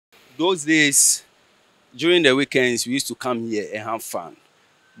those days, during the weekends, we used to come here and have fun.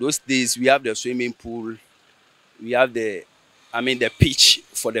 Those days, we have the swimming pool, we have the pitch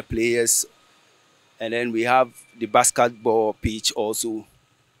for the players, and then we have the basketball pitch also.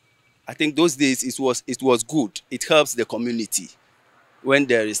 I think those days it was good. It helps the community. When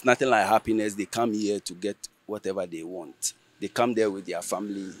there is nothing like happiness, they come here to get whatever they want. They come there with their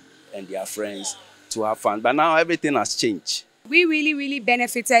family and their friends to have fun. But now everything has changed. We really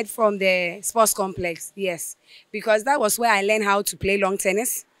benefited from the sports complex, yes, because that was where I learned how to play long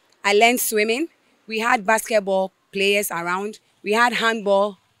tennis. I learned swimming. We had basketball players around. We had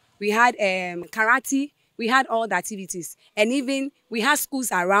handball. We had karate. We had all the activities. And even we had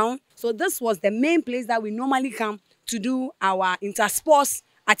schools around. So this was the main place that we normally come to do our inter-sports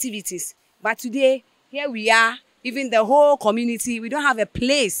activities. But today, here we are, even the whole community, we don't have a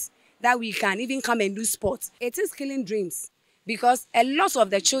place that we can even come and do sports. It is killing dreams because a lot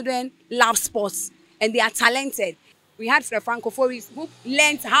of the children love sports and they are talented. We had Franco Fori who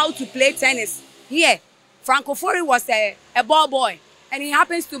learned how to play tennis here. Franco Fori was a ball boy and he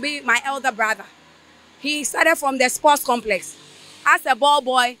happens to be my elder brother. He started from the sports complex as a ball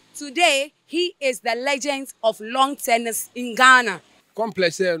boy. Today, he is the legend of long tennis in Ghana.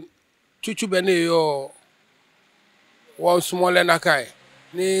 Complex, chuchu bene yo, one small nakai.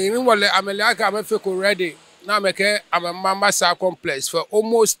 Ni wale ameliaka amefeko ready. Na meke amemamba sa complex for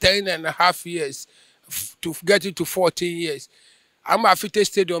almost 10.5 years to get it to 14 years. I'm a fit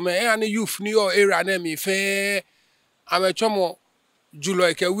stadium and youth New York area na mi fe amechomo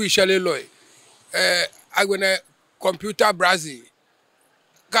July ke wi shale loy. Agwene computer Brazil.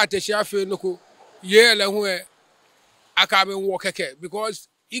 Kate shafe noko ye le hu akabe wo keke because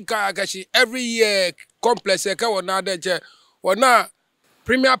ika agashi every year complex ke wona de wona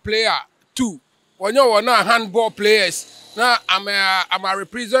premier player 2 wona handball players na I'm a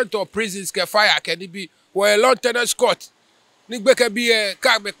representative of prisons ke fire can be we long tennis court ni gbe ke bi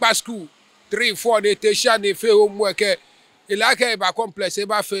ka be pa school 3 4 de te sha de fe homework ilaka ba complex e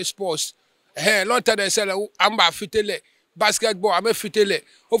ba fe sports long tennis amba fitele basketball ame fitele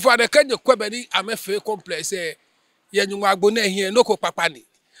over the kind of kwebeni ame fe complex ye nyuma agbona here no ko papani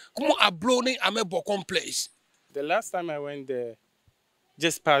kumo abloni ame bo complex. The last time I went there,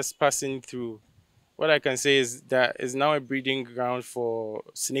 just passing through, what I can say is that it's now a breeding ground for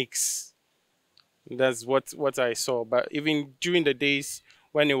snakes. That's what I saw. But even during the days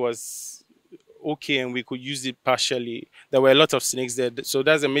when it was okay and we could use it partially, there were a lot of snakes there. So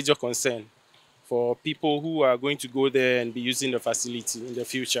that's a major concern for people who are going to go there and be using the facility in the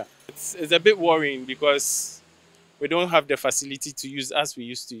future. It's a bit worrying because we don't have the facility to use as we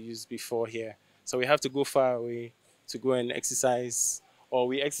used to use before here. So we have to go far away to go and exercise, or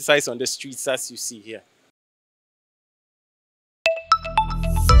we exercise on the streets as you see here.